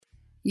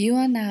You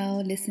are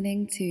now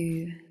listening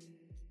to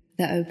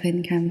The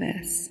Open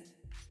Canvas.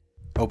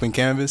 Open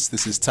Canvas,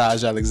 this is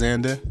Taj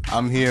Alexander.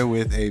 I'm here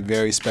with a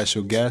very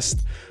special guest.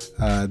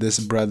 This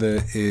brother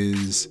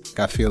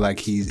I feel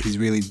like he's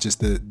really just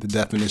the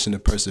definition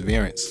of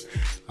perseverance.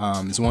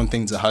 It's one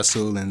thing to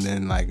hustle and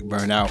then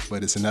burn out,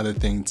 but it's another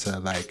thing to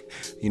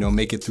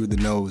make it through the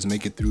no's,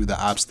 make it through the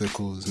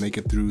obstacles, make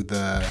it through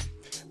the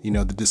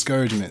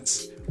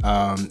discouragements.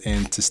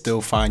 And to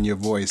still find your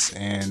voice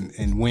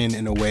and win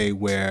in a way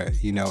where,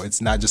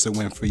 it's not just a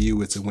win for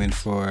you, it's a win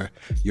for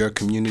your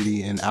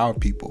community and our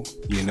people,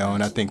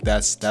 and I think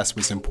that's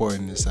what's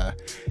important is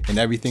in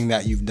everything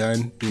that you've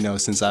done,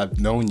 since I've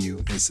known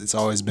you, it's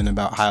always been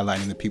about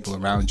highlighting the people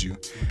around you,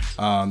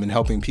 and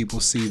helping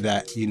people see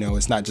that,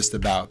 it's not just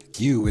about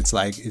you. It's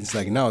like,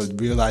 no,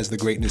 realize the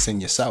greatness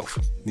in yourself,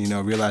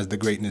 realize the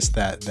greatness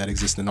that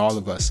exists in all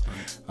of us.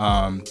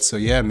 So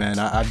yeah, man,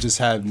 I've just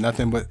had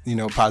nothing but,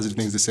 positive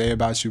things to say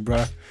about you,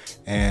 bruh.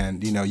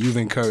 And you've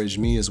encouraged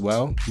me as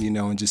well,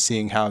 and just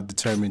seeing how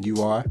determined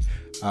you are.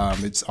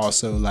 It's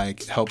also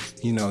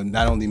helped,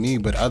 not only me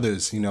but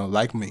others,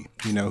 like me,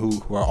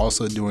 who are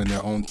also doing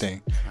their own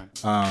thing.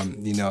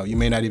 You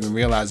may not even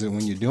realize it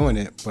when you're doing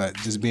it, but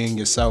just being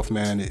yourself,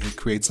 man, it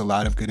creates a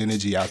lot of good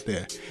energy out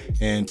there,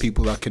 and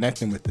people are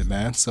connecting with it,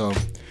 man. So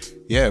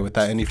yeah,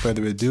 without any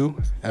further ado,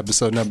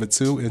 episode number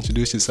 2,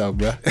 introduce yourself,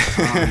 bro.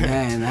 Oh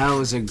man, that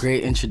was a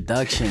great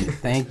introduction.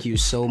 Thank you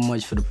so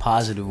much for the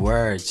positive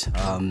words.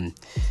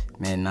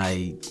 Man,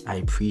 I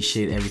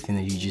appreciate everything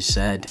that you just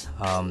said.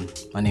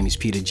 My name is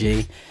Peter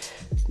J.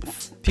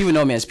 People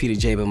know me as Peter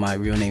J, but my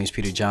real name is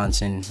Peter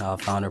Johnson,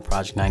 founder of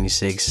Project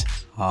 96.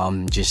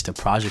 Just a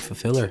project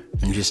fulfiller.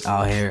 I'm just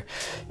out here,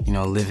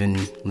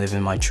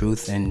 living my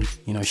truth and,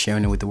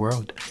 sharing it with the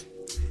world.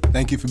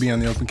 Thank you for being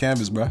on the Open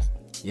Canvas, bro.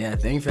 Yeah,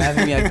 thank you for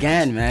having me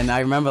again, man.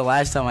 I remember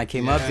last time I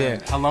came up here.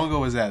 How long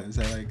ago was that? Is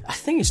that I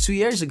think it's 2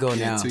 years ago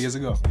now. 2 years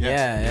ago.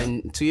 Yeah,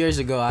 and 2 years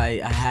ago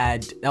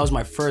that was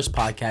my first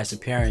podcast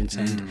appearance,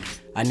 and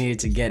I needed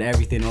to get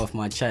everything off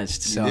my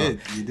chest. So you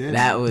did.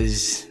 That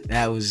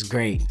was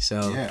great.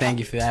 So Thank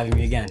you for having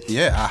me again.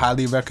 Yeah, I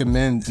highly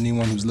recommend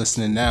anyone who's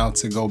listening now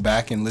to go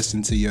back and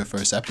listen to your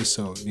first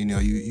episode.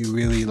 You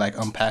really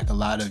unpack a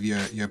lot of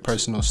your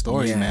personal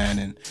story,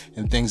 man,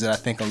 and things that I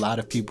think a lot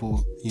of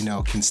people,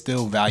 can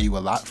still value a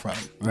lot from.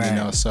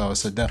 Right. So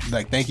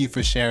thank you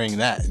for sharing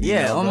that.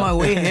 On my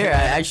way here,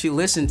 I actually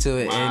listened to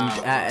it.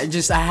 Wow.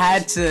 And I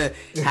had to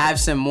have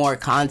some more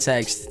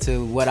context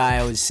to what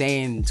I was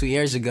saying 2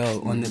 years ago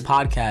on the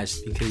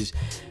podcast, because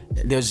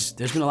there's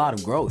been a lot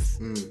of growth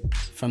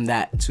from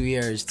that 2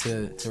 years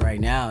to right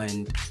now,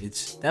 and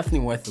it's definitely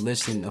worth the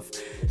listen.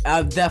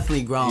 I've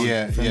definitely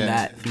grown from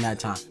that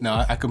time.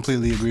 No, I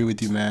completely agree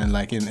with you, man.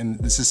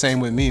 And it's the same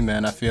with me,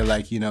 man. I feel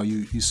like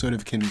you sort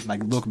of can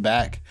look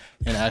back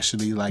and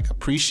actually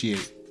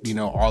appreciate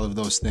all of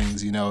those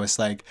things. It's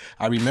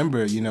I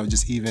remember,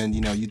 just even,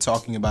 you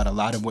talking about a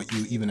lot of what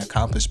you even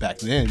accomplished back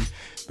then,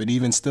 but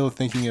even still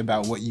thinking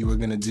about what you were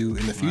going to do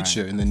in the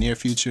future, in the near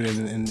future,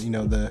 and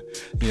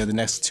the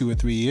next 2 or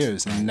 3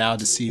 years. And now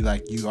to see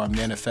you are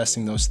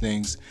manifesting those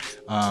things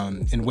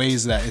in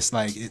ways that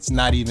it's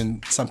not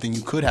even something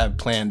you could have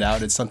planned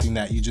out. It's something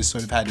that you just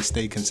sort of had to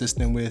stay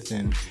consistent with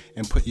and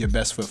put your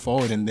best foot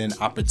forward. And then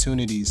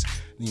opportunities,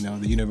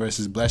 the universe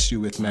has blessed you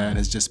with, man,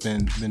 has just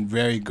been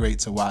very great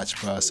to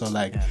watch, bro. So and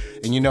I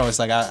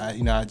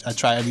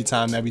try every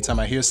time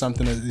I hear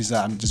something,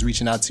 I'm just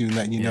reaching out to you and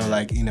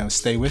letting you know,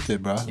 stay with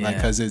it, bro.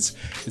 Because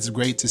it's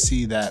great to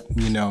see that,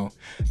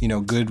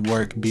 good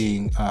work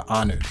being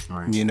honored,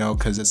 right.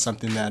 Because it's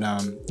something that,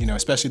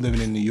 especially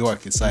living in New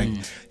York, it's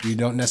you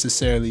don't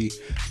necessarily,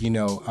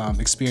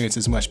 experience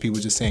as much people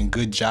just saying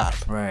good job.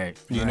 Right.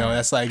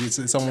 That's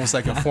it's almost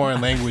like a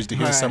foreign language to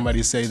hear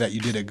somebody say that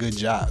you did a good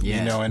job,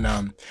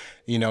 and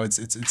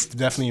it's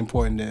definitely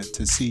important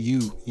to see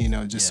you,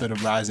 just sort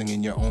of rising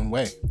in your own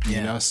way,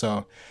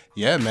 so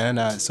yeah, man.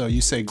 So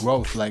you say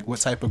growth, what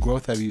type of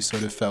growth have you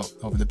sort of felt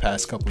over the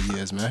past couple of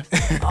years, man?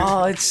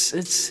 Oh,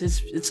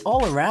 it's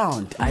all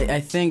around. I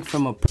think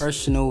from a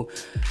personal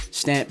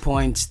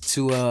standpoint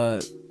to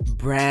a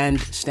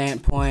brand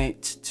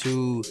standpoint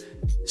to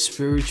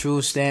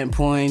spiritual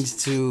standpoint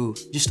to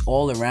just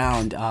all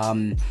around,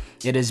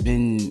 it has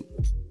been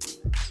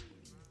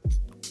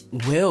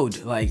willed.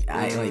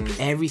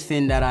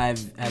 Everything that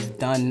I've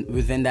done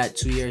within that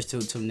 2 years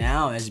till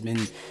now has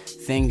been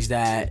things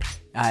that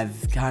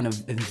I've kind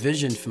of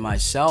envisioned for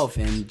myself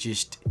and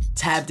just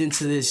tapped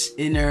into this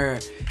inner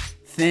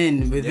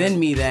thing within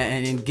me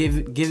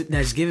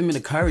that's given me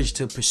the courage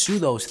to pursue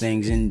those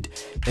things, and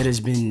it has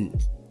been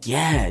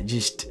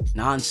just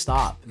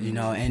nonstop,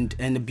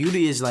 and the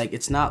beauty is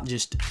it's not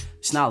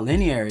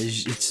linear.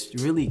 It's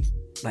really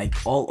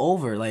all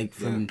over,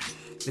 from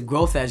the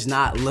growth has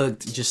not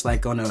looked just we're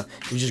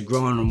just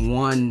growing in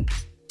one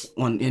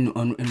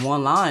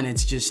line.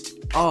 It's just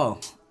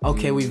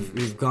okay,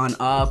 we've gone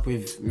up,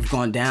 we've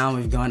gone down,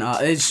 we've gone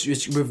up.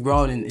 We've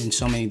grown in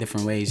so many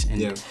different ways,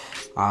 and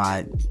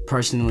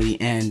personally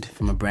and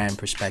from a brand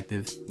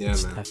perspective,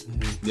 it's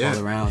definitely all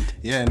around.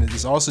 Yeah, and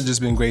it's also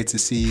just been great to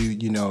see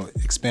you,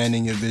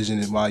 expanding your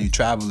vision while you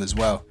travel as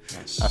well.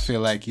 Yes. I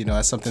feel like,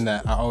 that's something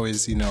that I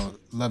always,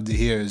 love to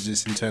hear, is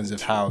just in terms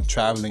of how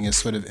traveling has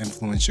sort of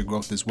influenced your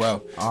growth as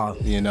well.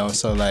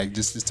 So like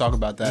just talk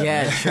about that.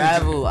 Yeah, man.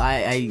 travel.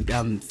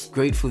 I'm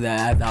grateful that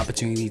I have the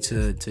opportunity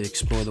to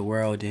explore the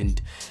world, and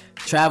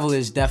travel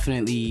is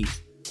definitely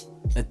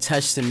a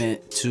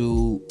testament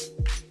to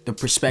the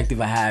perspective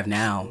I have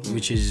now,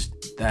 which is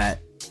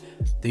that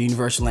the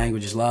universal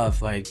language is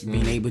love. Like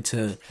being able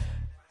to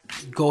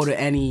go to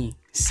any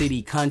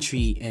city,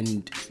 country,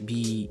 and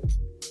be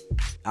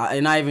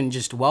and not even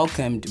just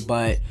welcomed,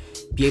 but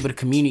be able to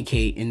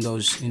communicate in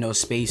those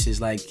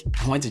spaces. Like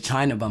I went to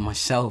China by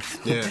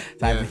myself,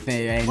 type of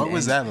thing. Right? What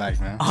was that like,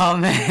 man? Oh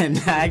man,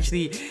 I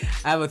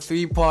have a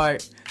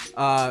 3-part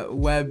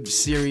web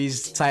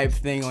series type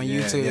thing on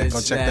YouTube. Yeah, go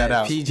check that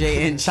out. PJ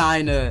in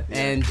China,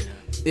 and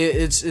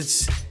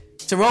it's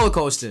a roller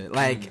coaster.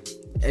 Like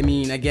I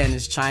mean, again,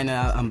 it's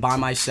China. I'm by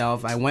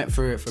myself. I went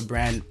for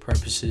brand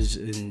purposes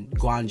in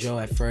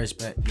Guangzhou at first,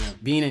 but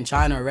being in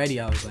China already,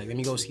 I was like, let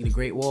me go see the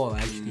Great Wall.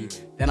 Actually,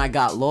 then I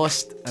got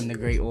lost on the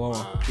Great Wall.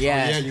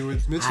 Yeah. Oh, yeah, you were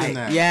mentioning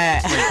that.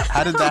 Yeah. Wait,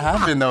 how did that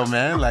happen though,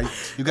 man? Like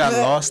you got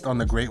lost on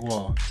the Great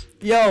Wall.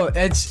 Yo,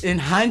 it's in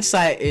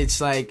hindsight, it's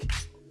like,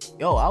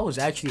 yo, I was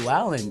actually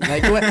wilding.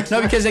 Like,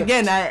 no, because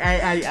again,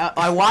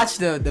 I watched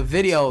the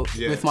video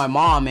with my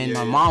mom, and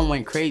my mom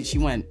went crazy.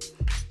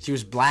 She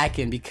was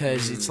blacking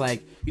because it's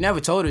like, you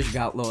never told her you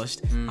got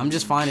lost. I'm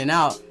just finding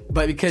out.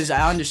 But because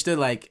I understood,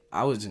 like,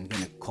 I wasn't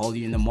gonna call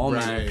you in the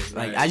moment.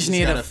 Like, I just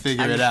needed to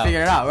figure it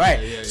out.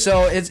 Right. Yeah.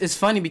 So it's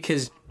funny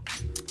because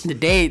the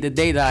day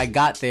that I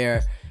got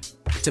there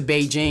to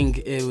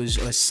Beijing, it was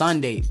a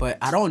Sunday, but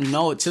I don't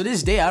know, to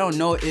this day I don't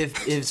know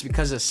if it's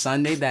because of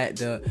Sunday that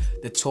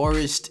the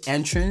tourist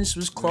entrance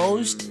was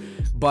closed.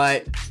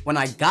 But when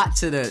I got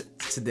to the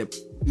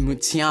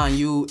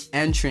Tianyu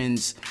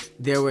entrance,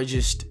 there were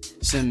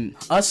just some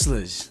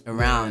hustlers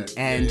around,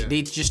 and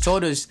they just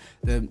told us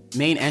the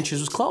main entrance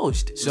was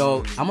closed.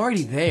 So I'm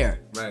already there,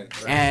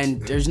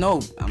 and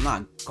I'm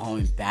not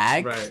going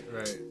back.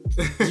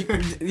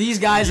 These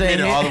guys you made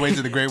it all the way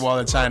to the Great Wall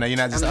of China. You're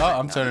not just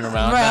I'm turning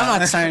around. Right, I'm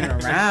not turning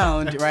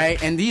around,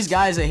 right? And these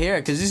guys are here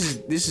because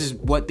this is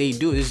what they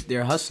do.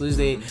 They're hustlers.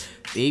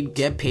 They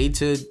get paid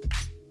to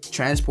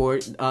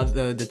transport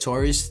the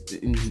tourists.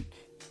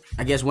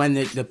 I guess when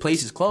the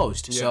place is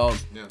closed. So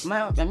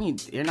I mean,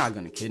 you're not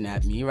gonna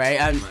kidnap me,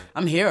 right?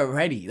 I'm here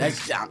already.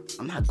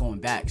 I'm not going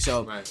back.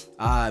 So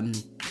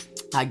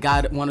I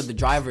got one of the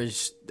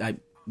drivers.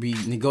 We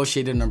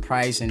negotiated on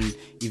price and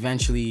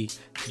eventually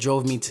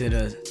drove me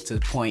to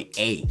point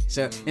A.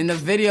 So in the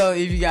video,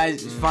 if you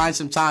guys find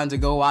some time to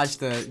go watch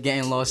the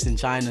Getting Lost in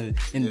China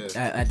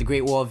at the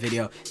Great Wall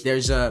video,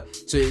 there's so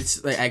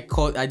it's like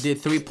I did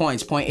 3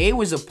 points. Point A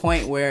was a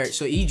point where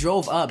he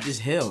drove up this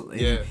hill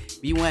and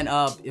we went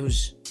up. It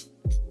was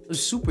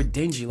super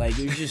dingy. Like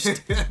it was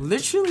just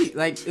literally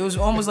like it was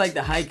almost like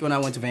the hike when I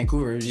went to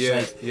Vancouver. It was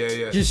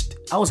just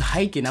I was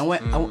hiking.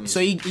 So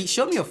he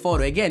showed me a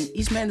photo. Again,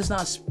 East Man does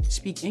not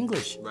speak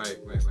English. Right.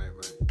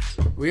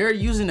 We're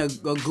using a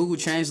Google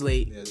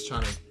Translate. Yeah, it's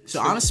trying to.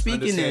 So I'm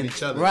speaking in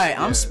each other. Right.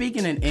 I'm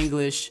speaking in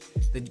English.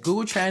 The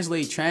Google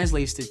Translate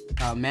translates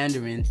to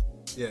Mandarin.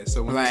 Yeah,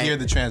 so when you hear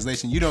the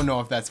translation, you don't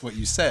know if that's what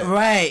you said.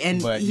 Right,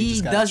 and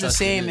he does the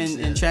same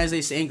and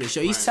translates to English.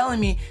 So he's telling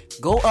me,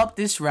 go up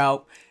this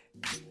route.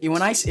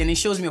 And he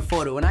shows me a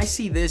photo. When I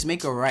see this,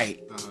 make a right.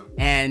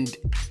 And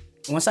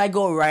once I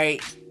go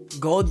right,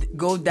 go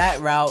that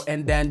route,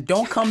 and then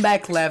don't come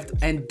back left,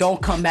 and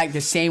don't come back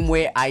the same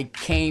way I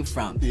came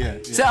from.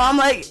 So I'm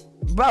like,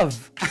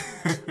 bruv,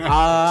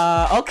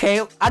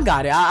 okay, I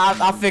got it.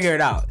 I'll figure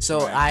it out.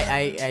 So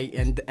I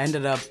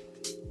ended up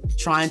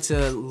trying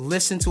to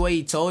listen to what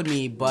he told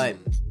me, but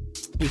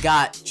it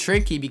got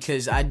tricky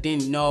because I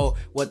didn't know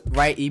what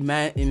right he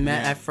meant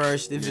at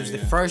first. If it was the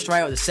first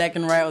right or the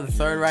second right or the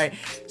third right.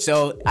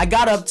 So I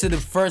got up to the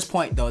first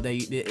point though,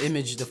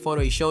 the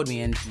photo he showed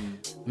me, and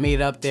made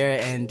it up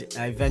there, and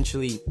I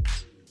eventually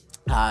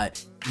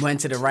went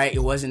to the right.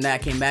 It wasn't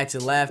that. Came back to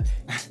the left.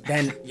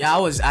 Then I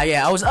was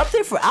up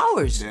there for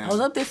hours.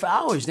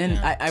 Then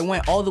I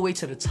went all the way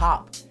to the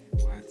top.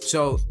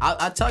 So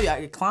I'll tell you,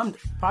 I climbed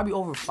probably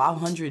over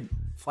 500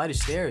 flight of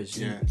stairs,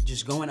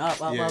 just going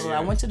up. I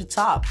went to the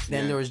top.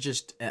 Then there was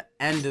just an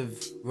end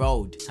of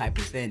road type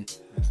of thing.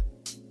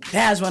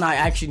 That's when I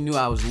actually knew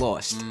I was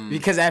lost,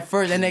 because at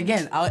first, and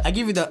again, I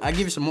give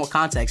you some more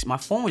context. My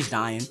phone was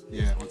dying.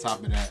 Yeah. On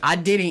top of that, I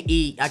didn't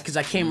eat because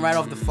I came right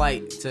off the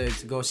flight to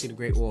go see the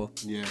Great Wall.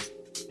 Yeah.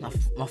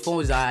 My phone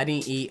was dying. I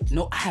didn't eat.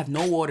 No, I have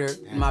no water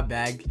in my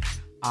bag.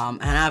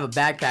 And I have a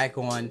backpack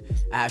on.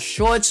 I have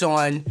shorts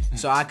on,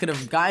 so I could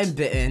have gotten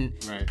bitten.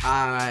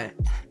 Right.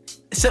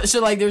 So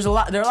like there are a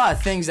lot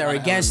of things that were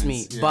against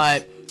me,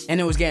 and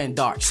it was getting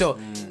dark. So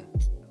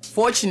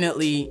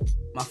fortunately,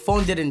 my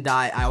phone didn't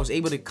die. I was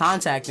able to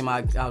contact him.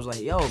 I was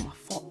like, yo,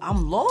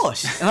 I'm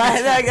lost.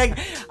 I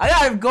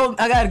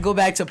gotta go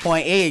back to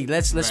point A.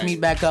 Let's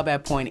meet back up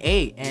at point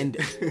A. And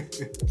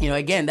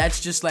again, that's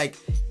just like,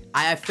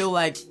 I feel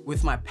like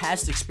with my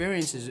past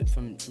experiences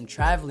from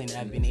traveling,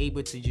 I've been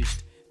able to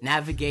just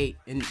navigate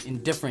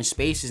in different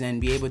spaces and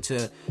be able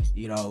to,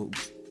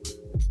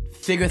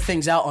 figure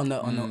things out on the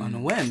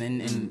whim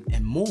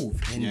and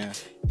move. And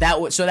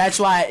that's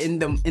why in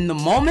the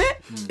moment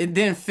it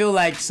didn't feel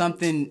like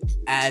something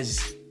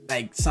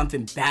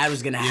bad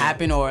was gonna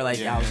happen, or like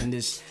I was in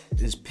this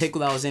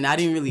pickle I was in. I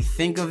didn't really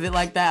think of it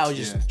like that. I was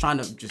just trying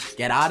to just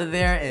get out of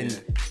there,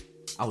 and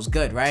I was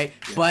good, right?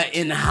 Yeah. But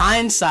in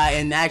hindsight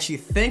and actually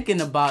thinking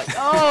about,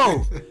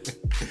 so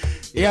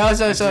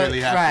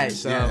really right,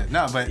 so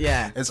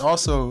it's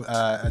also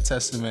a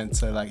testament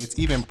to, like, it's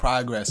even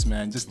progress,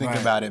 man. Just think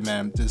about it,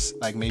 man. Just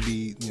like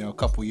maybe a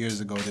couple years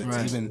ago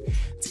to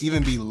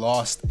even be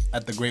lost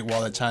at the Great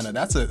Wall of China.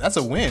 That's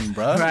a win,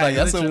 bro. Right, like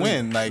that's a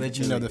win. Like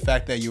the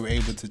fact that you were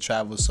able to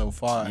travel so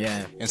far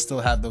and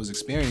still have those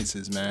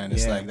experiences, man.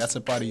 It's like that's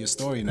a part of your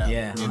story now.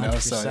 Yeah,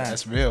 100%. So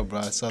that's real,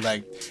 bro. So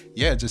like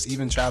just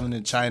even traveling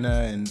to China,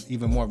 and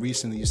even more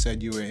recently, you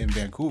said you were in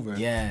Vancouver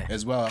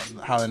as well,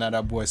 hollering at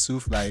our boy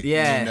Suf, like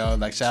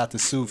like shout out to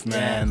Suf,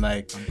 man.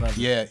 Like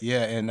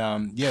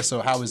and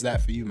so how was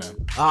that for you, man?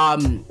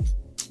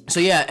 So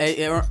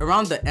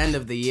around the end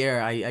of the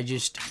year, I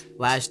just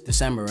last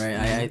December,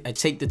 right? I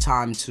take the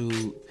time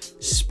to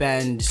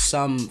spend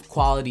some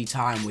quality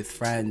time with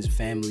friends,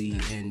 family,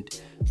 and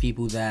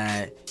people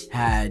that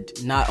had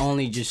not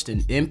only just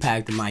an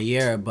impact in my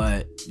year,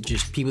 but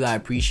just people that I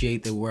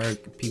appreciate their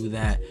work, people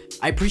that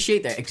I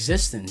appreciate their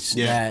existence.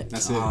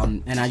 That's it.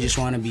 And I just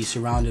want to be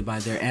surrounded by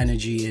their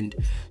energy. And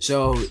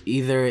so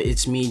either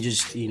it's me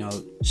just,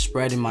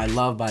 spreading my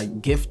love by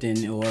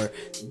gifting, or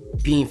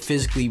being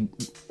physically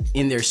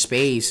in their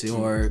space,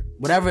 or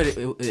whatever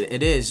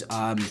it is.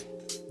 I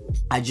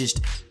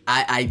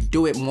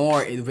do it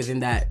more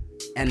within that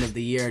end of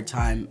the year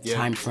time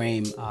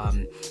frame.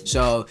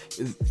 So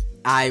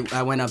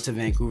I went up to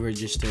Vancouver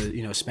just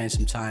to spend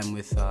some time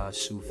with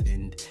Suf,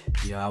 and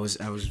I was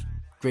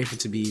grateful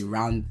to be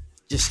around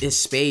just his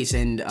space,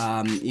 and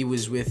he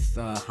was with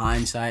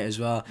Hindsight as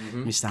well,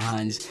 Mr.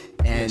 Hines,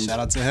 and shout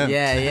out to him.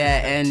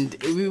 And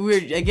we were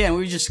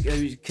just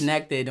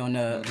connected on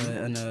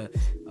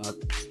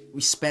we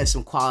spent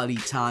some quality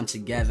time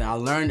together.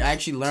 I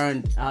actually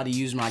learned how to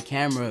use my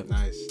camera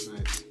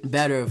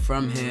better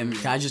from him.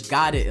 I just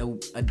got it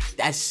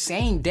that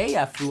same day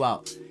I flew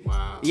out.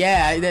 Wow.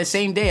 Yeah, that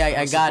same day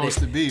I got it.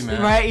 Supposed to be,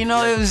 man. Right, it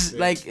was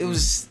like it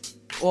was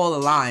all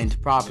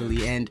aligned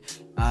properly, and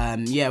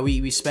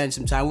we spent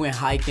some time. We went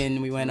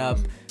hiking. We went up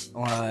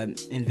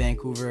in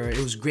Vancouver. It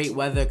was great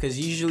weather, because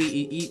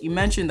usually you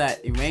mentioned that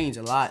it rains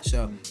a lot,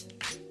 so.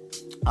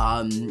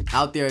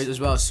 Out there as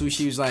well,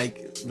 sushi was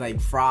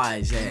like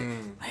fries,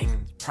 and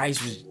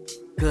price was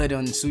good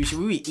on sushi.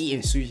 We were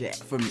eating sushi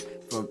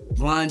for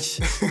lunch,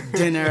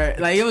 dinner.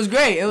 Like it was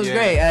great. It was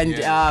great,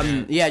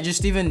 and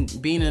just even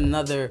being in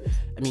another.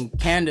 I mean,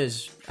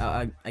 Canada's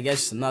I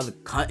guess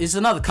it's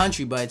another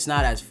country, but it's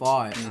not as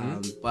far.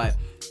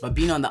 But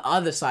being on the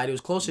other side, it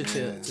was closer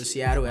to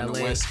Seattle, LA, on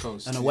the West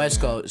Coast. On the West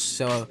Coast.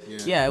 So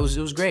it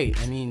was great.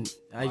 I mean,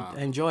 I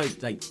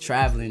enjoyed like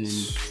traveling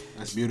and.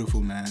 That's beautiful,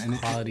 man. And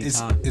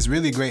time. It's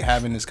really great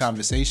having this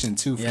conversation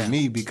too for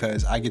me,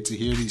 because I get to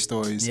hear these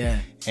stories. Yeah.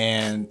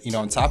 And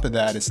on top of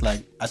that, it's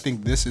like I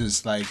think this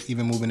is like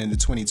even moving into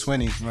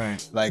 2020.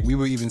 Right. Like we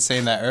were even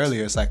saying that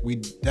earlier. It's like we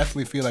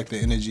definitely feel like the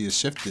energy has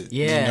shifted.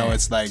 Yeah.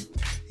 It's like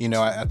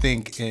I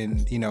think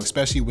in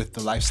especially with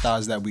the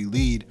lifestyles that we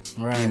lead.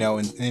 Right.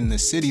 In the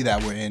city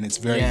that we're in, it's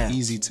very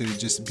easy to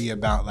just be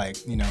about like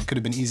it could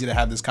have been easy to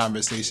have this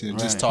conversation and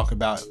just talk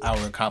about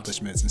our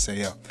accomplishments and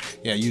say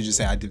you just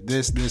say I did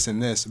this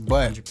and this,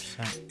 but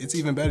 100%. It's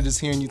even better just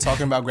hearing you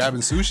talking about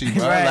grabbing sushi,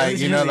 bro.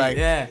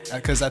 Right,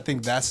 because I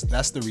think that's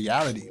the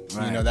reality.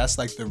 Right. That's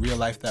like the real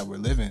life that we're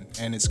living,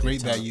 and it's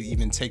great that you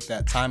even take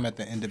that time at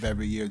the end of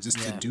every year just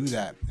to do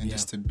that and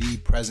just to be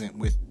present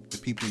with the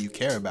people you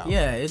care about.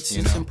 Yeah, it's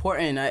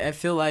important. I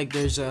feel like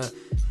there's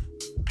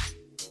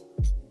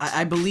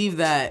I believe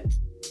that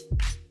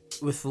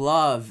with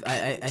love,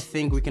 I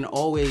think we can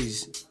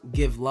always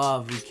give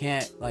love. We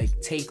can't like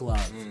take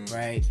love,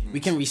 right? We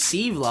can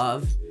receive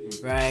love,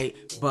 right?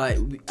 But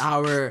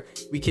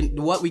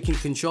what we can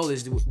control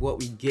is what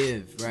we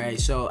give, right?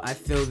 So I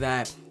feel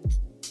that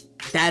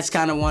that's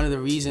kind of one of the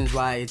reasons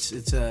why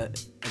it's a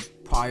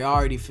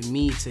priority for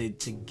me to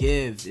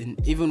give, and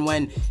even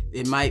when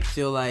it might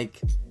feel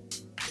like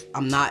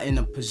I'm not in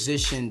a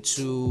position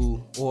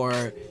to,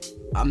 or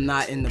I'm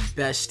not in the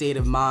best state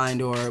of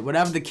mind, or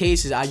whatever the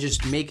case is, I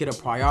just make it a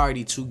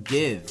priority to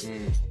give.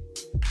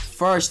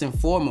 First and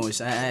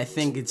foremost, I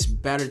think it's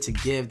better to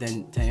give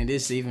than it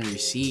is to even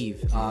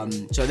receive.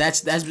 So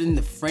that's been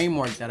the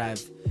framework that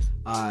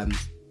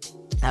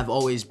I've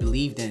always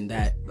believed in,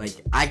 that like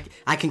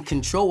I can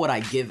control what I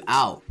give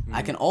out.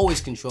 I can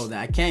always control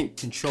that. I can't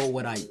control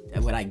what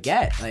I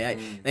get.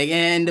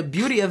 And the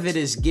beauty of it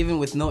is giving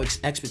with no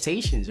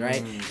expectations,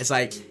 right? It's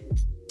like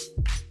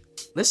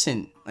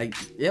listen, like,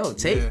 yo,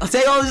 take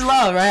all this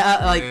love, right?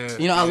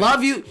 I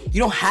love you. You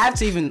don't have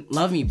to even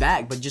love me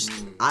back, but just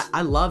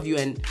I love you,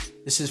 and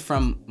this is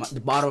from the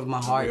bottom of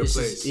my heart. This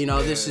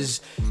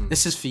is,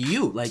 this is for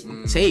you. Like,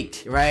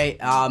 take, right?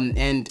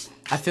 And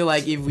I feel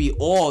like if we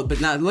all,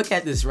 but now look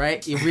at this,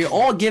 right? If we're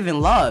all giving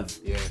love,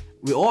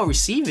 we're all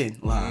receiving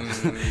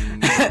love,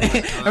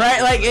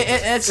 right? Like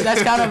that's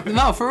kind of,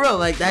 no, for real.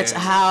 Like that's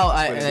how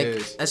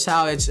that's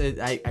how it's.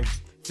 I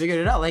figured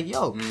it out. Like,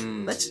 yo,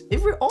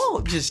 if we're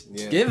all just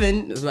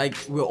giving, like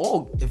we're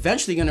all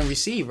eventually gonna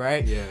receive,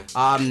 right?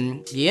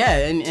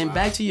 And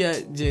back to your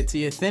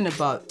thing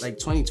about like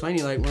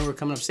 2020, like when we're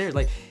coming upstairs,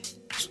 like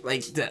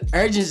the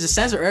urgency, the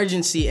sense of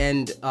urgency,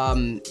 and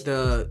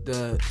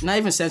the not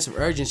even sense of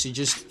urgency,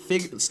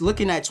 just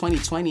looking at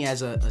 2020 as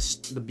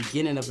the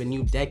beginning of a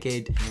new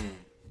decade.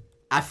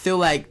 I feel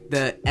like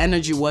the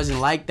energy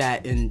wasn't like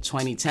that in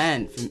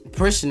 2010.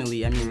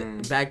 Personally, I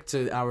mean, back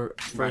to our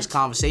first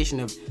conversation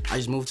of I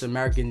just moved to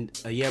America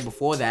a year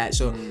before that,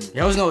 so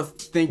there was no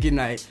thinking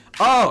like,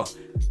 oh,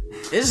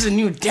 this is a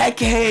new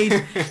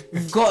decade.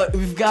 We've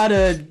got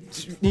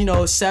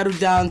to, settle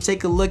down,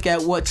 take a look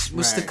at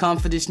what's to come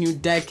for this new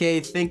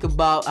decade. Think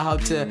about how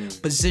to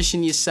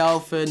position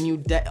yourself for a new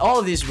decade. All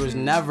of this was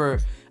never.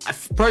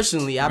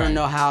 Personally, I don't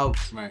know how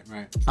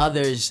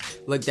others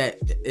looked at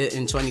it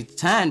in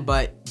 2010,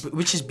 but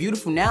which is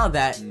beautiful now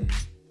that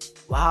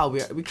wow,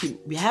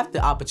 we have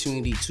the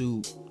opportunity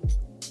to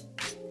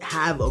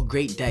have a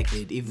great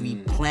decade if we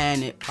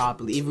plan it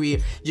properly. If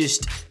we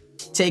just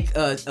take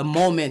a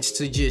moment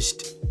to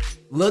just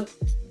look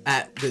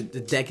at the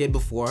decade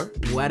before,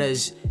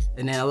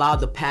 and then allow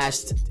the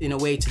past in a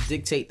way to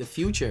dictate the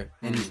future,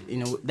 and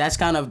that's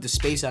kind of the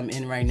space I'm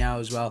in right now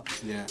as well.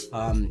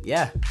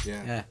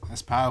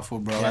 That's powerful,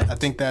 bro. I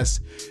think that's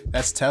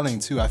telling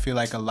too. I feel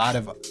like a lot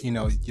of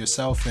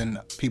yourself and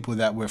people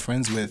that we're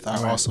friends with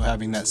are also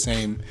having that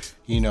same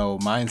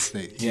mind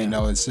state.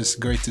 It's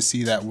just great to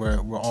see that we're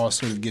all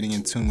sort of getting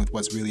in tune with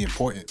what's really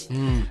important.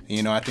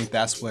 I think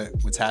that's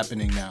what's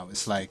happening now.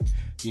 It's like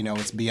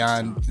it's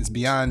beyond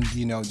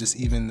just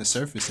even the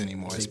surface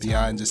anymore. It's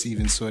beyond just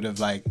even sort of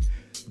like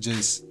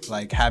just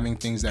like having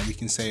things that we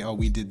can say, oh,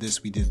 we did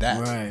this, we did that.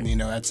 Right.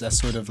 That's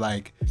sort of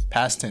like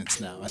past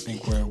tense now. I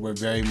think we're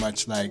very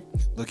much like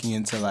looking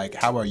into like,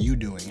 how are you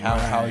doing?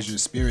 How is your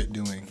spirit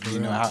doing?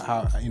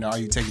 How are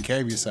you taking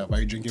care of yourself? Are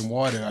you drinking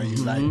water? Are you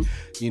like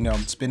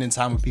spending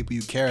time with people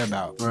you care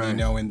about?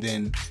 And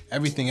then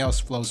everything else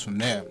flows from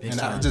there.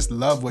 I just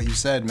love what you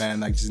said, man.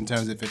 Like just in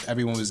terms of if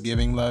everyone was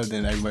giving love,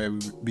 then everybody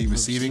would be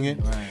receiving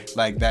it. Right.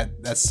 Like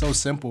that's so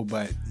simple,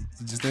 but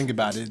just think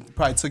about it. It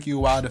probably took you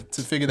a while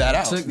to figure that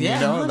out.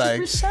 100%.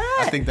 Like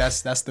I think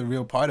that's the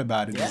real part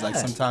about it. Is like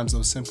sometimes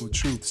those simple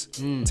truths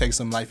take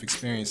some life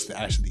experience to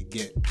actually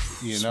get.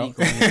 Yes,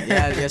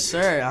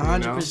 sir.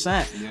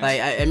 100%. Yeah. Like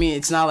I mean,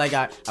 it's not like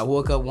I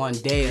woke up one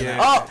day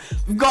and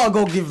we gotta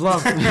go give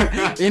love.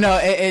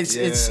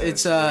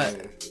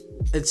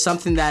 It's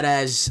something that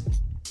has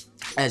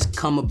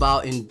come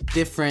about in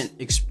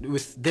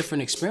with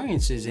different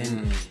experiences,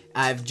 and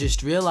I've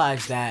just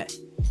realized that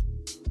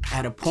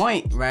at a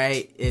point,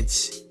 right,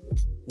 it's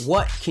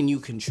what can you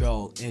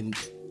control, and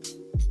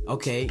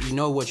okay, you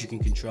know what you can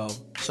control,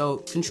 so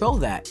control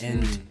that,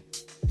 and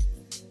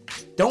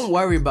don't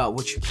worry about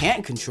what you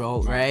can't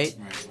control, right?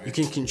 You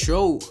can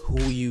control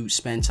who you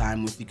spend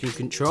time with. You can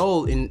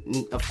control,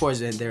 and of course,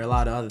 there are a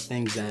lot of other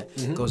things that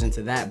goes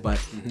into that, but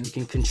you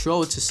can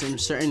control to some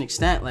certain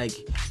extent, like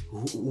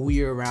who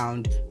you're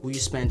around, who you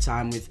spend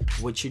time with,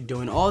 what you're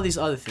doing, all these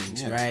other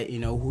things, right?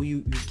 Who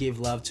you give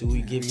love to, who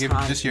you give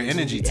time just to, your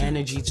energy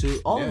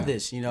to, all of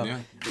this,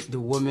 the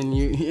woman,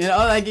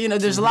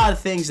 there's a lot of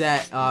things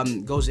that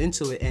goes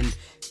into it, and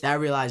that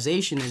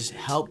realization has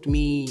helped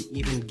me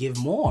even give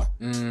more.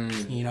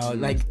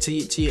 Like to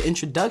your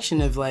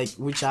introduction of like,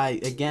 which I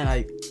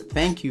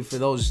thank you for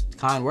those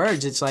kind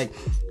words. It's like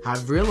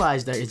I've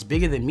realized that it's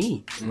bigger than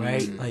me,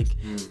 right? Like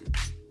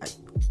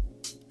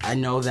I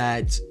know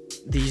that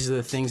these are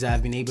the things that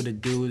I've been able to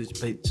do,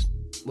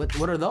 but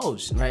what are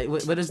those, right?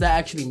 What does that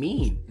actually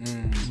mean?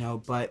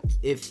 But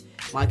if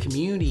my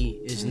community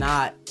is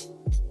not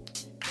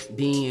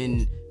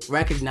being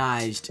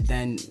recognized,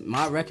 then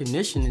my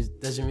recognition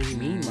doesn't really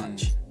mean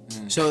much.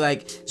 So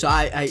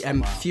I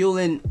am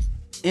fueling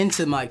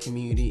into my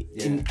community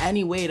in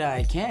any way that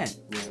I can,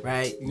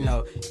 right?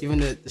 Even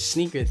the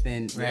sneaker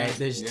thing, right?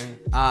 There's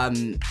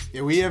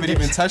we haven't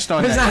even touched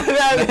on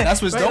that.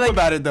 That's what's dope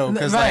about it though,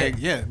 because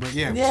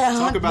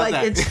talk about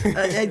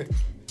that.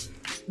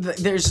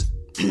 There's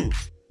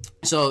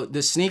so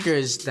the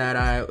sneakers that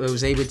I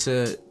was able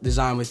to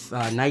design with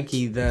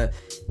Nike, the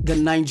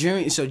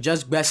Nigerian, so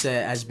Just Gbese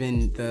has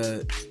been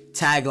the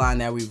tagline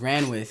that we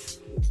ran with,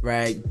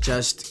 right?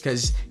 Just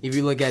because if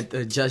you look at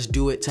the Just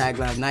Do It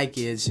tagline of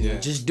Nike, it's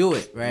just do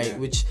it, right?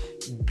 Which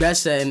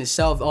Gbese in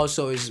itself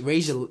also is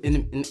racial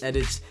at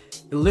its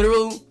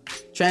literal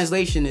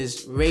translation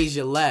is raise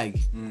your leg,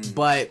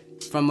 but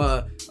from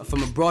a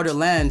broader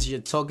lens, you're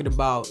talking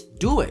about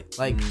do it,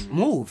 like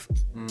move,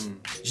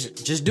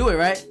 just do it,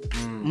 right?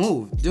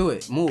 Move, do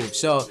it, move.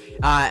 So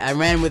I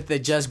ran with the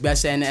Just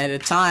Bessa, and at a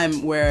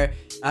time where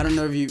I don't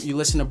know if you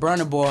listen to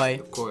Burna Boy.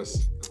 Of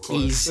course.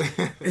 He's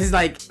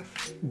like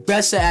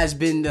Bessa has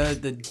been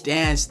the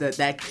dance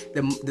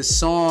the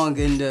song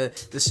and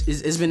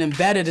it's been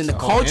embedded in the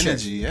culture.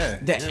 Energy,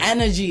 the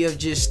energy of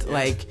just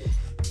like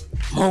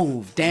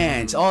move,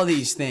 dance, all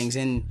these things,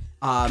 and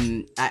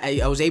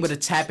I was able to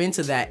tap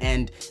into that,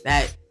 and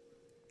that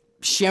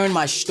sharing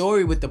my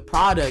story with the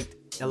product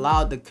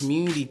allowed the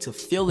community to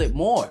feel it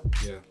more.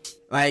 Yeah.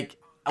 Like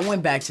I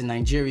went back to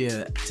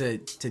Nigeria to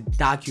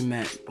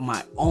document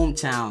my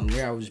hometown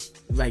where I was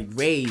like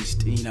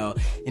raised, you know,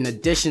 in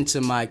addition to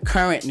my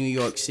current New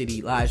York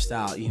City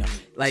lifestyle, you know.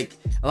 Like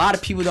a lot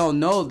of people don't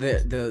know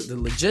the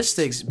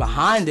logistics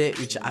behind it,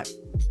 which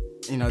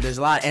there's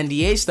a lot of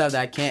NDA stuff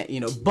that I can't,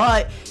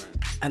 but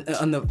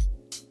on the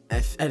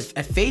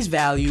at face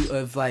value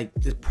of like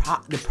the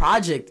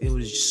project, it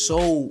was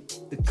so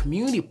the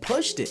community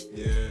pushed it.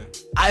 Yeah.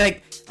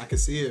 I can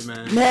see it,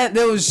 man. Man,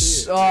 there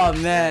was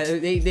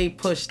they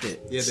pushed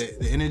it. Yeah,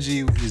 the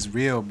energy is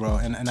real, bro,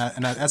 and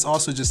that's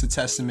also just a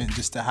testament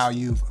just to how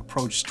you've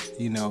approached,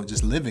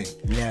 just living.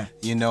 Yeah.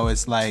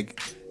 It's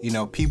like,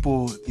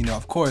 people,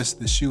 of course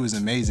the shoe is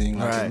amazing,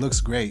 like right. It looks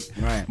great,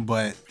 right?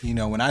 But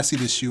when I see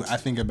the shoe, I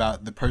think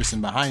about the person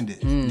behind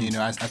it.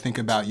 I think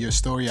about your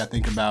story. I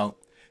think about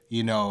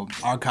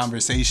our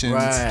conversations,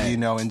 right.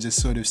 And just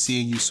sort of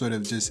seeing you sort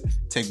of just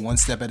take one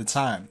step at a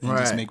time and right.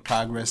 just make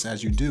progress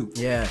as you do.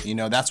 Yeah.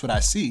 That's what I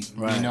see.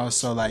 Right.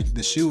 So like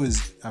the shoe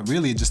is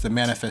really just a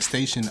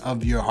manifestation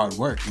of your hard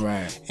work.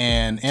 Right.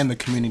 And the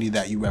community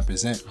that you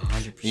represent.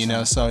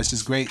 100%. So it's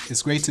just great.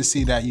 It's great to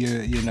see that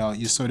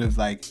you sort of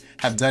like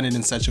have done it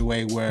in such a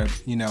way where,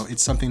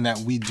 it's something that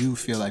we do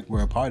feel like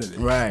we're a part of it.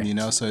 Right.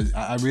 So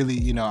I really,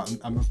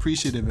 I'm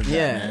appreciative of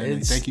that, man.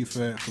 Like, thank you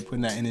for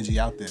putting that energy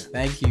out there.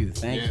 Thank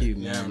you,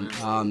 man.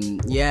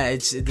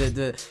 It's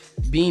the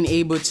being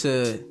able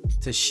to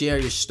share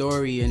your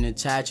story and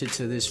attach it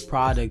to this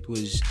product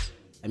was,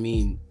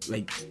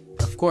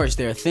 of course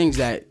there are things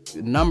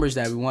numbers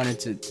that we wanted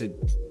to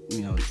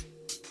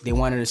they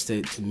wanted us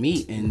to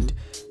meet and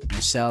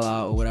sell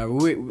out or whatever.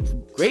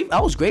 I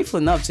was grateful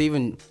enough to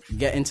even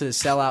get into the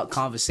sellout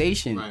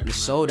conversation, the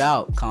sold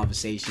out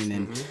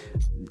conversation,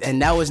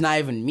 and that was not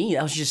even me.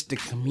 That was just the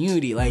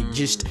community, like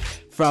just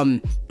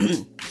from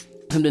the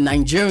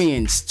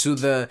Nigerians to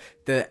the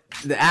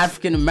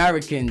African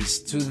Americans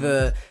to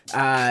the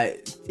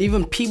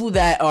even people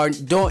that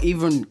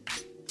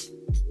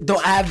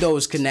don't have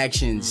those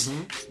connections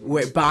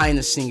with buying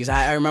the sneakers.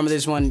 I remember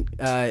this one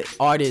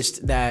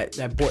artist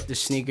that bought the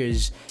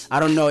sneakers. I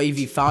don't know if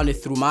he found it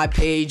through my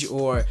page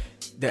or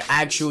the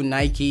actual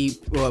Nike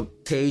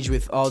page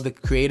with all the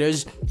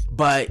creators,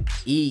 but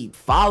he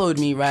followed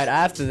me right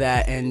after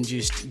that and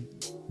just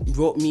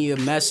wrote me a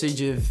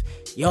message of,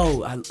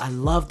 yo, I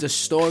love the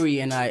story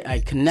and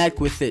I connect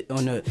with it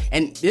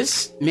and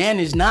this man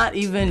is not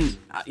even,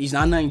 he's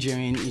not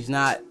Nigerian, he's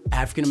not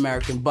African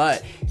American,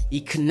 but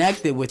he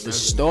connected with the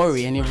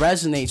story and it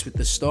resonates with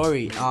the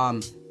story.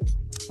 And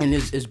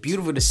it's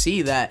beautiful to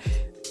see that,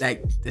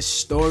 like, the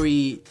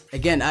story,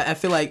 again, I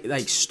feel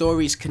like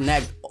stories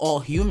connect all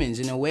humans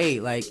in a way,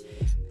 like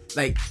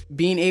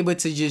being able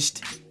to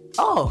just,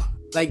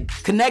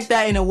 connect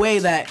that in a way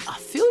that I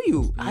feel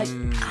you. I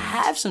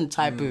have some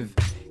type of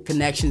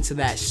connection to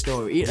that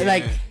story.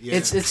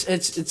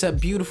 It's a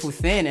beautiful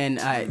thing, and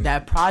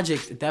that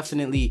project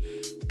definitely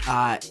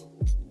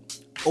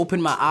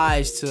opened my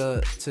eyes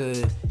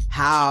to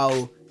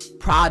how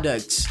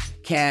products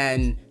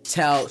can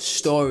tell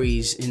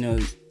stories in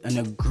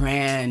a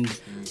grand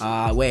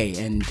way,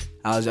 and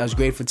I was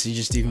grateful to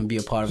just even be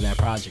a part of that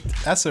project.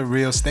 That's a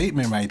real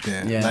statement right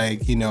there.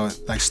 Yeah.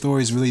 Like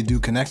stories really do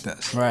connect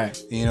us. Right.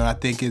 I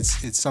think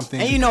it's something.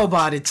 And you know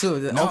about it too,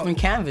 the open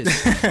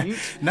canvas.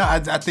 No,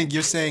 I think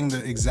you're saying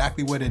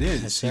exactly what it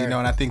is. Yes, and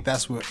I think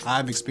that's what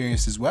I've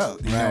experienced as well.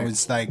 You know,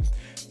 it's like,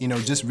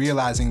 just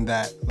realizing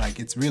that like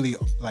it's really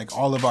like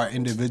all of our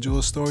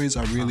individual stories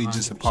are really 100%.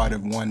 Just a part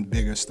of one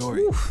bigger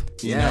story. Oof,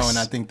 you know, and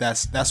I think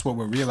that's what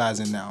we're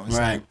realizing now. It's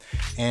like,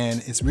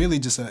 and it's really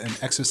just an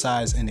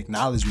exercise in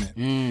acknowledgement.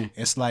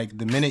 It's like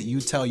the minute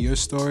you tell your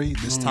story,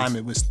 this time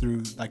it was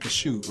through like a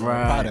shoe or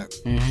a product.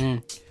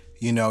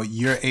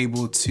 You're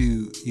able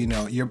to,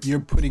 you're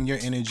putting your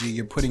energy,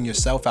 you're putting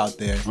yourself out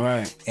there.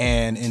 Right.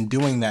 And in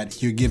doing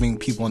that, you're giving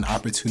people an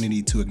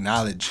opportunity to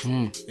acknowledge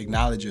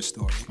your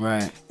story.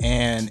 Right.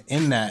 And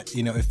in that,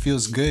 it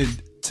feels good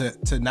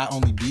to not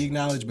only be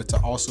acknowledged, but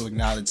to also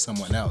acknowledge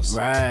someone else.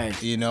 Right.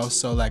 You know,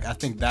 so like I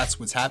think that's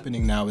what's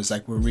happening now is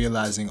like we're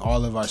realizing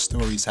all of our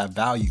stories have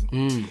value,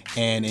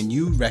 and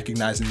you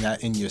recognizing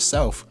that in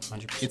yourself,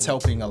 100%. it's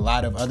helping a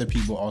lot of other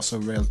people also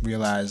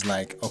realize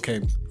like,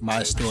 okay,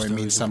 my story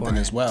means something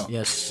important as well.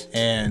 Yes.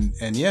 And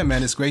yeah,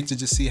 man, it's great to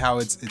just see how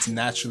it's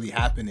naturally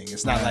happening.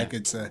 It's not like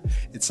it's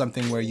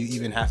something where you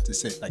even have to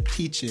sit like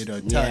teach it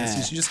or tell. Yeah.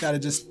 You just gotta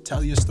just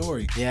tell your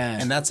story. Yeah.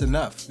 And that's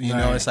enough. You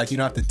know, it's like you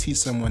don't have to teach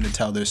someone to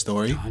tell their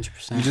story.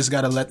 100%. You just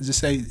gotta just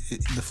say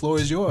the floor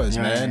is yours,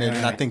 man.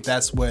 And I think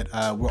that's what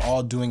we're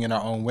all doing in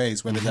our own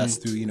ways, whether that's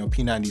through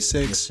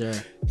P96, Yes,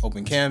 sir.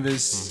 Open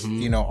Canvas.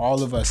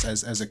 All of us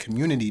as a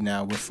community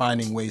now, we're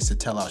finding ways to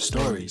tell our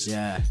stories.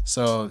 Yeah.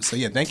 So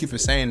yeah, thank you for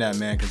saying that,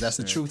 man, because that's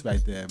the truth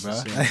right there,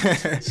 bro.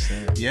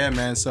 Yeah,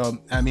 man. So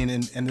I mean,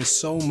 and there's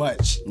so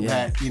much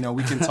that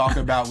we can talk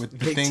about with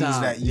the things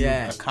that you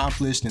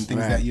accomplished and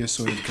things that you're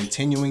sort of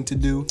continuing to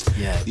do.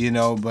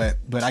 Yeah.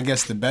 But I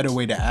guess the better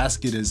way to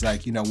ask it is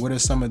like, what are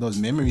some of those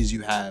memories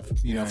you have,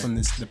 from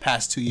the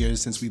past 2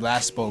 years since we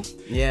last spoke,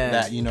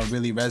 that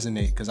really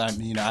resonate? Because I'm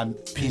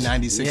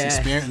P96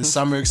 experience, the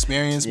summer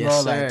experience, bro.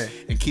 Yes, like sir.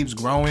 it keeps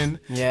growing.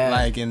 Yeah.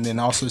 Like, and then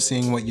also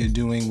seeing what you're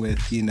doing with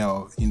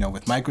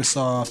with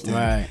Microsoft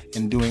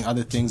and doing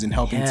other things and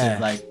helping to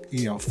like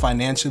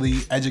financially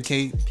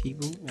educate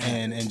People.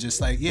 and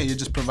just like you're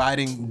just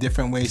providing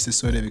different ways to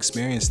sort of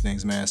experience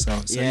things, man. So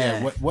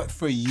what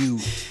for you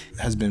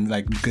has been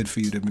like good for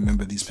you to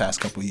remember these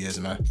past couple years,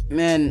 man?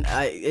 Man,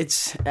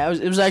 it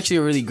was actually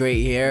a really great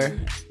year.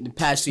 The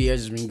past 2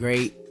 years has been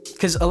great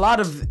because a lot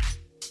of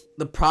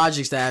the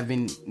projects that I've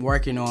been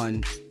working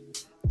on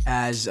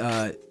as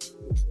an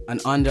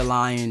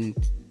underlying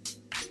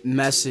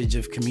message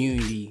of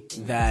community,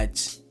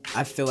 that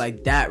I feel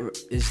like that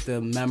is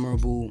the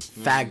memorable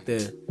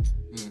factor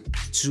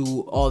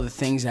to all the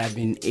things I've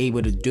been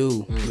able to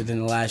do within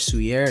the last 2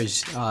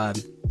 years.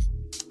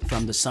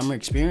 From the summer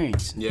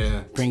experience,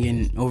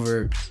 bringing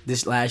over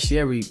this last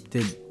year, we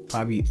did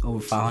probably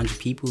over 500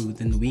 people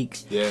within the week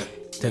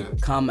to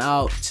come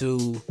out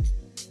to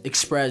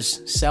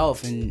express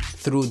self and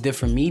through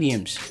different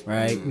mediums,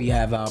 right? We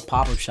have our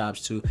pop-up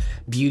shops, to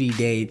Beauty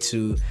Day,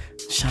 to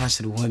shout out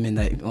to the women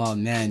that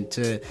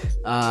to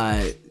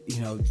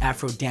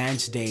Afro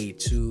Dance Day,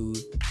 to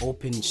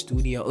Open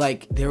Studio.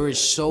 Like there were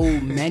so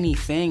many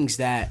things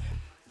that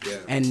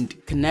and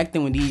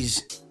connecting with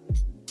these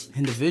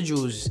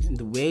individuals in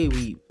the way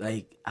we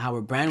our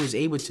brand was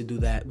able to do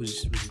that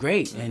was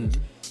great. And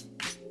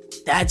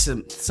that's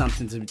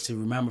something to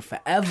remember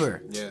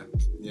forever.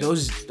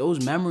 Those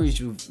memories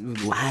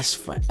would last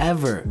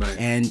forever.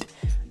 And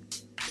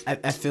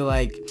I feel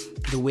like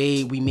the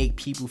way we make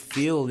people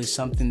feel is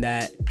something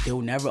that they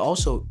will never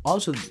also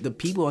the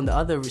people on the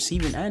other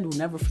receiving end will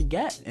never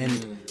forget.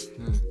 And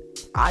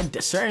I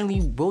certainly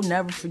will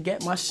never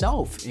forget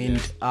myself. And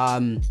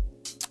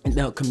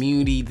the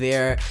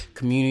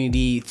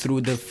community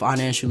through the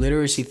financial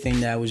literacy thing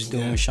that I was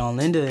doing with Sean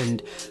Linda,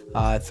 and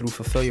through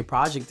Fulfill Your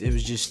Project, it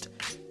was just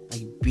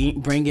like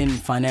bringing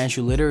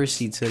financial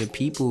literacy to the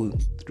people,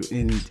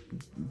 and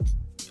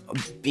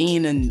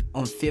being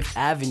on Fifth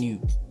Avenue,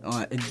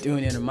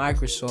 doing it in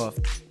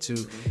Microsoft, to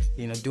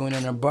doing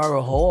it in a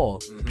borough hall,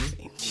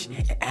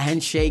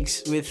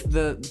 handshakes with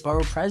the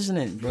borough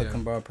president,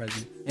 Brooklyn borough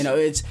president.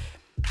 It's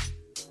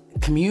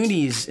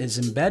community is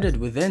embedded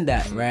within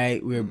that,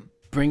 right? We're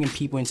bringing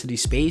people into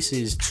these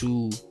spaces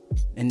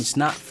and it's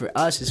not for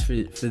us, it's for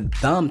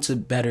them to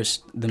better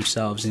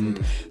themselves,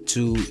 and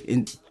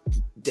in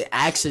the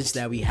access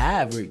that we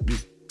have, we're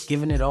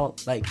giving it all,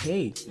 like,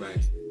 hey,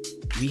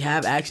 we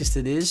have access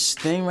to this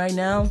thing right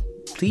now,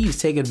 please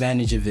take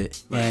advantage of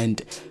it.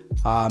 And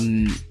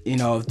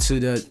to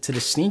the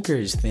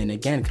sneakers thing,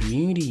 again,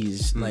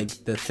 communities, like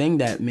the thing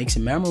that makes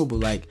it memorable,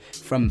 like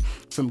from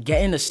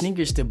getting the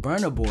sneakers to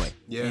Burna Boy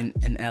in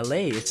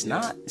LA, it's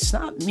not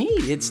me,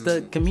 it's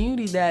the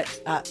community that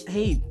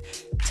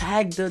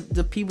tag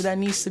the people that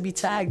needs to be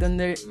tagged on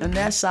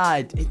their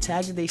side. They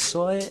tagged it, they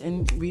saw it,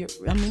 and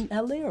I'm in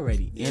LA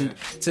already. And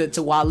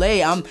to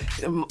Wale, I'm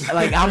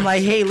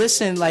like, hey,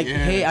 listen, like,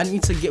 hey, I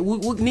need to get,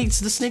 what needs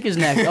the sneakers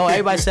next? Oh,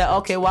 everybody said,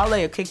 okay,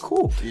 Wale, okay,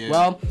 cool.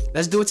 Well,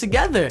 let's do it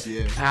together.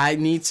 I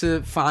need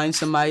to find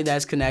somebody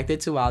that's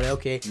connected to Wale.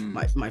 Okay,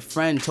 my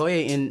friend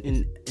Toya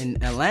in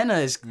Atlanta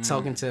is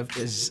talking to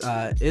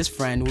his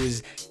friend who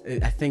is,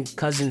 I think,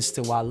 cousins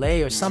to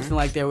Wale or something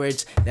like that, where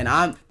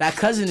that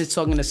cousin is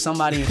talking to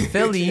somebody in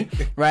Philly,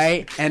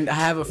 right? And I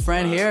have a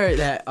friend here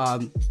that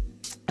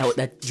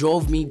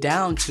drove me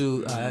down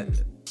to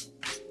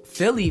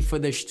Philly for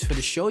the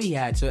show he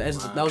had. So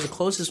that was the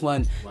closest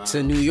one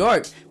to New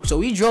York. So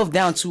we drove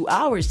down 2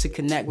 hours to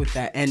connect with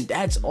that, and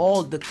that's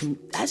all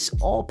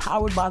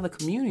powered by the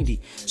community.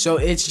 So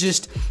it's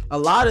just a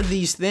lot of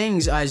these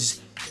things,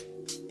 as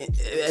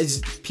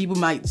people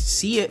might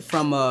see it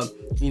from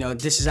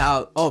this is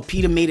how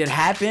Peter made it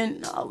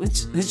happen. No,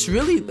 it's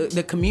really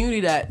the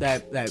community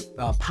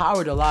that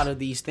powered a lot of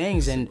these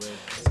things, and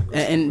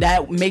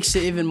that makes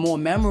it even more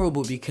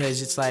memorable,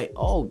 because it's like,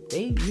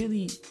 they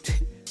really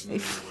they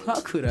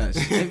fuck with us.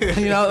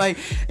 You know, like,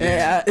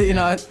 you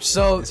know,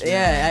 so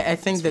yeah, I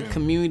think the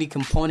community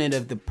component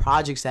of the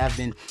projects have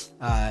been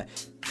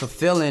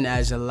fulfilling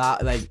as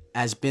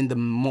has been the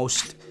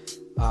most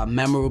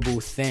memorable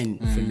thing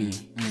for me.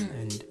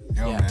 And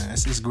man,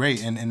 it's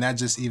great, and that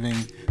just even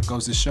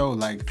goes to show,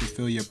 like,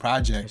 fulfill your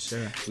project.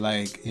 Yes,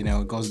 like, you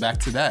know, it goes back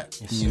to that.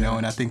 Yes, you know,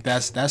 and I think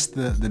that's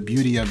the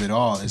beauty of it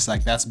all. It's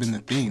like that's been the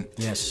theme.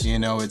 Yes. You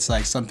know, it's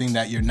like something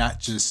that you're not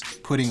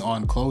just putting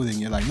on clothing.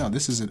 You're like, no,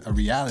 this is a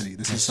reality.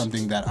 This is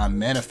something that I'm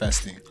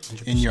manifesting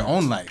 100%. In your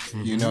own life.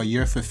 You know,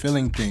 you're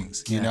fulfilling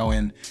things. You know,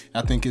 and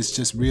I think it's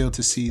just real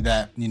to see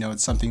that. You know,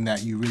 it's something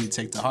that you really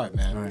take to heart,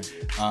 man.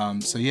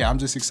 Right. So yeah, I'm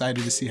just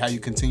excited to see how you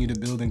continue to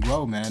build and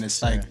grow, man.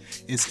 It's like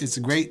it's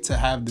great to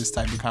have this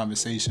type of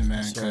conversation,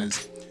 man,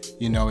 because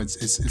you know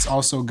it's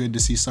also good to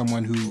see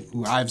someone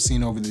who I've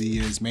seen over the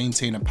years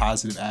maintain a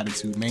positive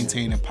attitude,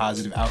 maintain a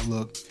positive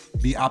outlook,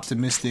 be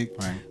optimistic,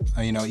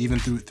 you know, even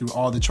through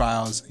all the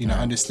trials, you know,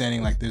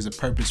 understanding like there's a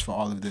purpose for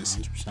all of this.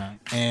 100%.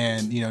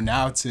 And you know,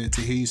 now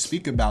to hear you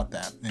speak about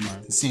that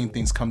and seeing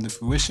things come to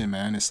fruition,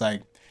 man, it's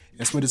like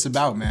that's what it's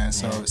about, man.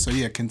 So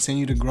yeah,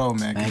 continue to grow,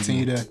 man.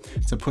 Continue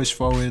to push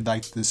forward.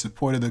 Like, the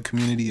support of the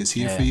community is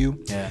here for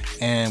you,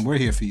 and we're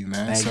here for you,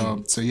 man.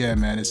 So yeah,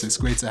 man, it's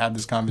great to have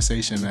this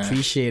conversation, man.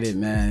 Appreciate it,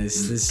 man.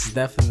 This is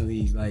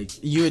definitely, like,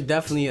 you're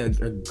definitely a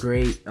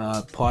great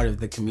part of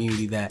the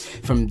community, that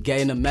from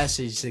getting a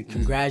message to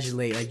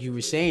congratulate, like you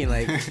were saying,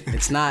 like,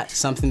 it's not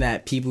something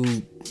that people,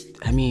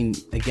 I mean,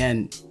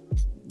 again,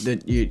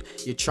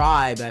 your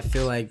tribe, I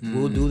feel like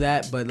will do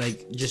that, but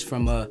like just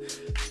from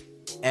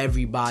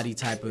everybody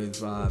type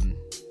of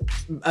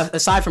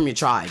aside from your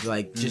tribe,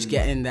 like just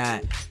getting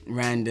that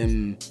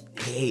random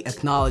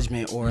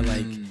acknowledgement, or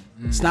like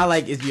it's not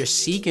like you're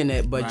seeking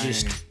it, but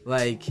just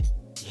like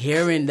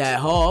hearing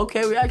that, oh,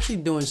 okay, we're actually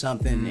doing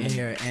something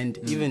here. And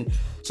even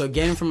so,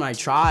 getting from my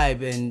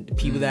tribe and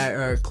people that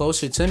are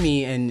closer to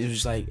me, and it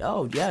was like,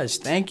 oh yes,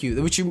 thank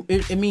you, which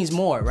it means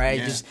more, right?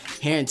 Just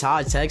hearing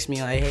Todd text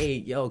me like, hey,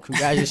 yo,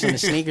 congratulations on the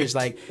sneakers,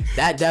 like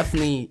that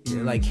definitely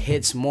like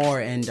hits more,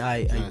 and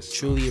I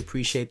truly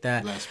appreciate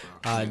that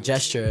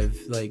gesture of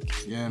like,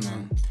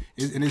 man.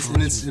 And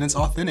it's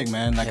authentic,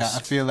 man. Like I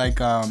feel like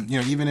you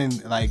know, even in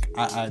like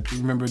I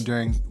remember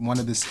during one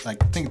of this,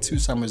 like I think 2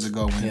 summers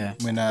ago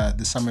when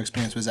the summer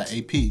experience was at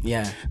AP.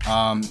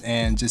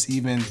 And just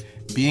even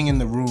being in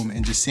the room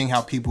and just seeing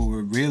how people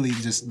were really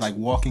just like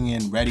walking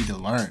in ready to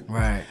learn.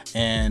 Right.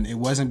 And it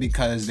wasn't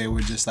because they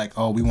were just like,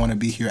 oh, we want to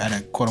be here at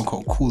a quote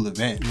unquote cool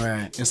event.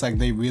 Right. It's like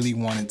they really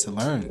wanted to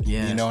learn.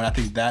 Yeah. You know, and I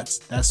think that's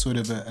sort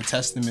of a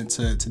testament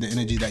to the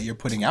energy that you're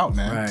putting out,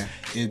 man. Right.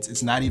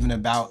 It's not even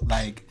about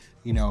like,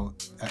 you know,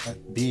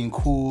 being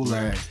cool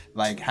or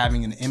like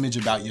having an image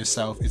about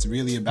yourself. It's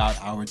really about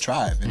our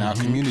tribe and our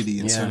community,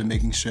 and sort of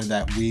making sure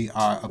that we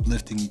are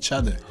uplifting each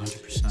other.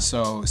 100%.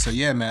 So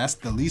yeah, man, that's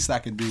the least I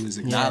could do is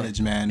acknowledge,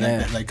 man.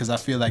 Like, because I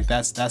feel like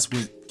that's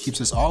what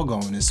keeps us all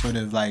going. It's sort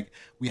of like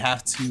we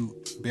have to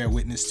bear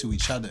witness to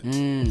each other.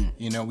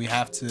 You know, we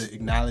have to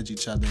acknowledge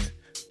each other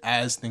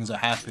as things are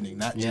happening,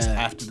 not just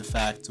after the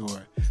fact,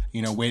 or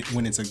you know,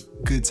 when it's a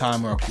good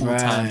time or a cool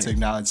time to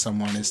acknowledge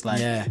someone. It's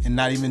like, and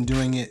not even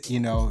doing it, you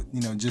know,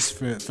 just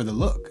for the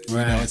look. You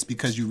know, it's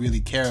because you really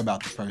care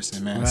about the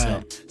person, man.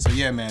 So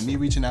yeah, man, me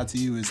reaching out to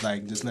you is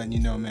like just letting you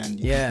know, man,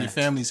 your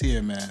family's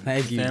here, man.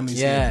 Thank you. Family's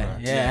here,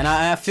 bro. And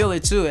I feel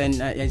it too. And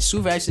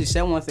Suv actually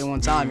said one thing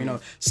one time, you know,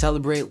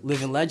 celebrate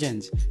living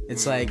legends.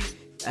 It's like,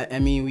 I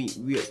mean,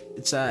 we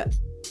it's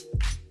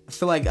I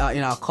feel like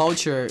in our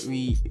culture,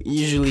 we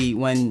usually,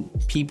 when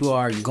people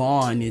are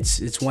gone,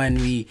 it's when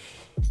we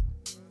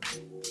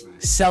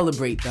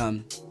celebrate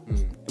them.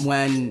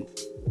 When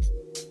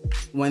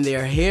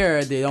they're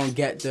here, they don't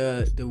get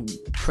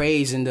the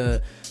praise and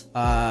the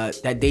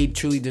that they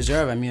truly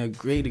deserve. I mean, a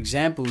great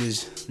example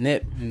is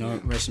Nip. You know,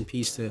 rest in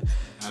peace to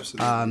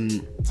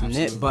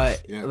Nip.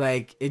 But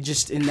like, it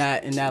just in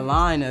that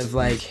line of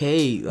like,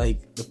 hey,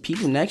 like the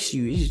people next to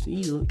you,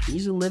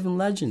 he's a living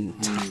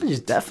legend. Tom is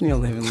definitely a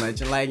living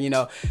legend. Like, you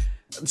know,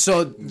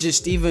 so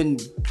just even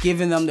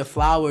giving them the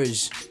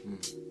flowers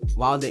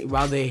while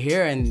they're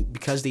here, and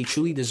because they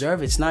truly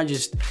deserve it. It's not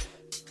just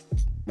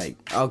like,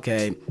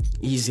 okay,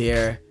 he's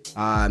here.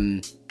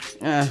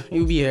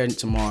 He'll be here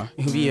tomorrow.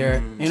 He'll be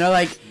here. You know,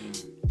 like,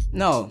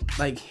 no,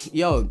 like,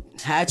 yo,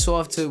 hats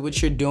off to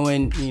what you're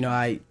doing. You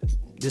know,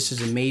 this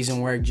is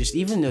amazing work. Just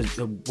even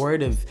the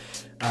word of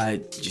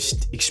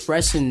just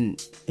expressing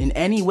in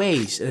any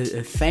ways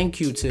a thank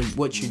you to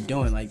what you're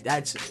doing. Like,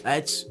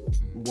 that's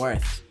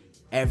worth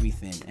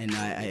everything. And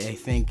I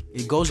think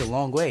it goes a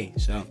long way.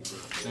 So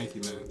Thank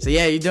you, man. So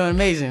yeah, you're doing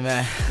amazing,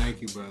 man.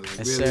 Thank you, bro. Like,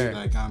 Yes, really, sir.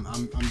 like I'm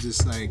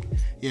just like,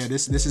 yeah,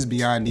 this is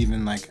beyond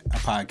even like a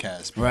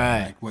podcast, bro.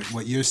 Right. Like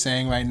what you're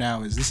saying right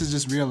now is this is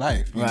just real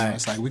life. You know?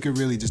 It's like we could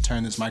really just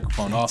turn this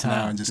microphone off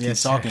now and just keep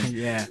talking.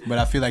 Yeah. But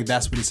I feel like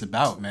that's what it's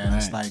about, man.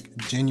 It's like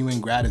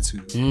genuine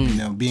gratitude. You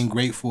know, being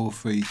grateful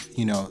for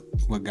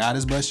what God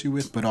has blessed you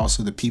with, but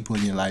also the people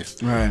in your life.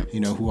 Right. You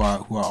know, who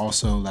are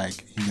also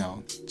like,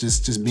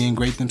 just being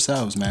great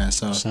themselves, man.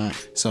 So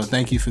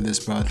thank you for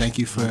this, bro. Thank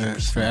you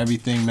for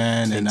everything,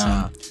 man. And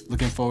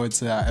looking forward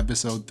to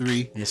episode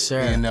 3. Yes,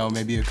 sir.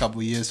 Maybe a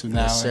couple years from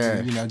now. Yes, sir.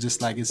 And,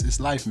 just like it's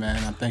life,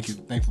 man. I'm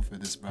thankful for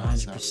this, bro.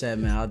 100%,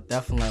 man. I'll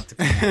definitely have to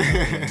come back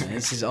here, man.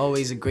 This is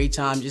always a great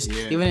time. Just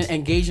even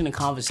engaging in a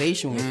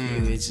conversation with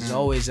you. It's just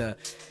always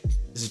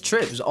it's a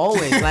trip. It's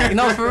always like,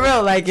 no, for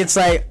real. Like, it's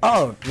like,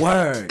 oh,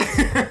 word.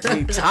 I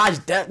mean, Taj,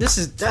 this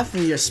is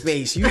definitely your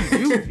space.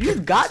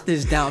 You've got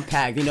this down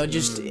packed.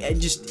 Just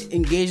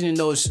engaging in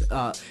those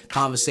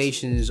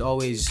conversations is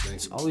always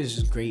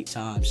a great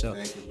time. So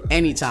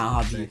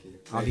anytime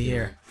I'll be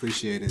here.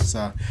 Appreciate it.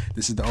 So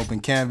this is the Open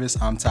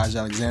Canvas. I'm Taj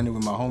Alexander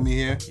with my homie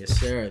here. Yes,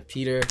 sir.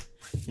 Peter,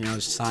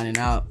 signing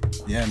out.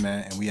 Yeah,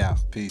 man. And we out.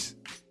 Peace.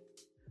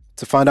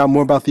 To find out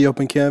more about the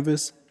Open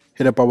Canvas,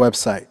 hit up our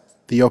website,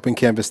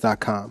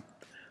 theopencanvas.com.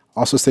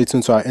 Also stay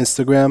tuned to our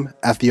Instagram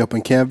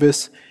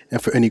 @theopencanvas.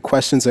 And for any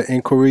questions or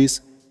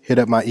inquiries, hit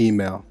up my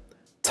email,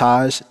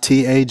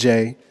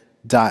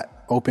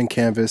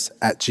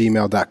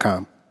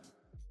 taj.opencanvas@gmail.com.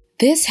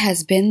 This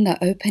has been The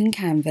Open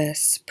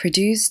Canvas,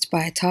 produced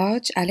by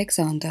Taj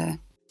Alexander.